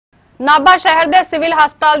ਨਾਭਾ ਸ਼ਹਿਰ ਦੇ ਸਿਵਲ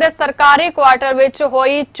ਹਸਪਤਾਲ ਦੇ ਸਰਕਾਰੀ ਕੁਆਟਰ ਵਿੱਚ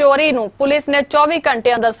ਹੋਈ ਚੋਰੀ ਨੂੰ ਪੁਲਿਸ ਨੇ 24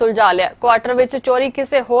 ਘੰਟੇ ਅੰਦਰ ਸੁਲਝਾ ਲਿਆ। ਕੁਆਟਰ ਵਿੱਚ ਚੋਰੀ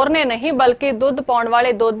ਕਿਸੇ ਹੋਰ ਨੇ ਨਹੀਂ ਬਲਕਿ ਦੁੱਧ ਪਾਉਣ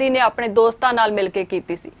ਵਾਲੇ ਦੋਧੀ ਨੇ ਆਪਣੇ ਦੋਸਤਾਂ ਨਾਲ ਮਿਲ ਕੇ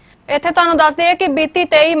ਕੀਤੀ ਸੀ। ਇੱਥੇ ਤੁਹਾਨੂੰ ਦੱਸ ਦਈਏ ਕਿ ਬੀਤੀ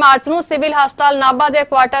 23 ਮਾਰਚ ਨੂੰ ਸਿਵਲ ਹਸਪਤਾਲ ਨਾਭਾ ਦੇ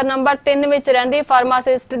ਕੁਆਟਰ ਨੰਬਰ 3 ਵਿੱਚ ਰਹਿੰਦੀ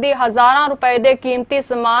ਫਾਰਮਾਸਿਸਟ ਦੀ ਹਜ਼ਾਰਾਂ ਰੁਪਏ ਦੇ ਕੀਮਤੀ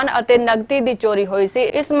ਸਮਾਨ ਅਤੇ ਨਕਦੀ ਦੀ ਚੋਰੀ ਹੋਈ ਸੀ।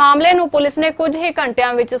 ਇਸ ਮਾਮਲੇ ਨੂੰ ਪੁਲਿਸ ਨੇ ਕੁਝ ਹੀ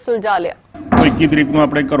ਘੰਟਿਆਂ ਵਿੱਚ ਸੁਲਝਾ ਲਿਆ। 21 ਤਰੀਕ ਨੂੰ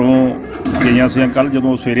ਆਪਣੇ ਘਰੋਂ ਗਈਆਂ ਸੀ। ਕੱਲ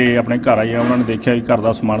ਜਦੋਂ ਸਵੇਰੇ ਆਪਣੇ ਘਰ ਆਏ ਉਹਨਾਂ ਨੇ ਦੇਖਿਆ ਕਿ ਘਰ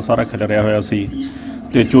ਦਾ ਸਮਾਨ ਸਾਰਾ ਖਿਲਰਿਆ ਹੋਇਆ ਸੀ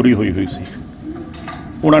ਤੇ ਚੋਰੀ ਹੋਈ ਸੀ।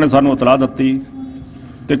 ਉਹਨਾਂ ਨੇ ਸਾਨੂੰ ਇਤਲਾਹ ਦਿੱਤੀ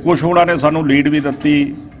ਤੇ ਕੁਝ ਉਹਨਾਂ ਨੇ ਸਾਨੂੰ ਲੀਡ ਵੀ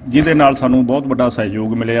ਦਿੱਤੀ, ਜਿਹਦੇ ਨਾਲ ਸਾਨੂੰ ਬਹੁਤ ਵੱਡਾ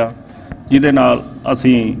ਸਹਿਯੋਗ ਮਿਲਿਆ, ਜਿਹਦੇ ਨਾਲ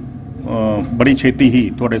ਅਸੀਂ ਬੜੀ ਛੇਤੀ ਹੀ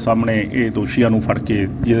ਤੁਹਾਡੇ ਸਾਹਮਣੇ ਇਹ ਦੋਸ਼ੀਆਂ ਨੂੰ ਫੜ ਕੇ,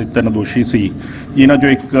 ਜਿਹਦੇ 3 ਦੋਸ਼ੀ ਸੀ, ਜਿਨ੍ਹਾਂ 'ਚੋਂ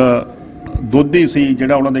ਇੱਕ ਦੁੱਧੀ ਸੀ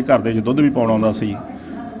ਜਿਹੜਾ ਉਹਨਾਂ ਦੇ ਘਰ ਦੇ ਵਿੱਚ ਦੁੱਧ ਵੀ ਪਾਉਣ ਆਉਂਦਾ ਸੀ,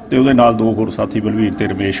 ਤੇ ਉਹਦੇ ਨਾਲ 2 ਹੋਰ ਸਾਥੀ ਬਲਵੀਰ ਤੇ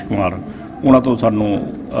ਰਮੇਸ਼ ਕੁਮਾਰ। ਉਹਨਾਂ ਤੋਂ ਸਾਨੂੰ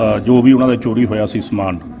ਜੋ ਵੀ ਉਹਨਾਂ ਦਾ ਚੋਰੀ ਹੋਇਆ ਸੀ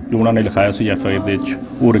ਸਮਾਨ, ਜੋ ਉਹਨਾਂ ਨੇ ਲਿਖਾਇਆ ਸੀ FIR ਦੇ ਵਿੱਚ,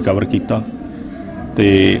 ਉਹ ਰਿਕਵਰ ਕੀਤਾ ਤੇ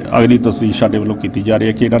ਅਗਲੀ ਤਫਤੀਸ਼ ਸਾਡੇ ਵੱਲੋਂ ਕੀਤੀ ਜਾ ਰਹੀ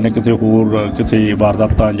ਹੈ ਕਿ ਇਹਨਾਂ ਨੇ ਕਿਸੇ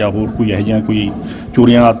ਵਾਰਦਾਤਾਂ ਜਾਂ ਹੋਰ ਕੋਈ ਇਹੋ ਜਿਹੀਆਂ ਕੋਈ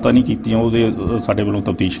ਚੋਰੀਆਂ ਆਦਤਾਂ ਨਹੀਂ ਕੀਤੀਆਂ। ਉਹਦੇ ਸਾਡੇ ਵੱਲੋਂ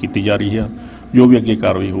ਤਫਤੀਸ਼ ਕੀਤੀ ਜਾ ਰਹੀ ਹੈ। ਜੋ ਵੀ ਅੱਗੇ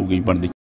ਕਾਰਵਾਈ ਹੋਊਗੀ ਬਣਦੀ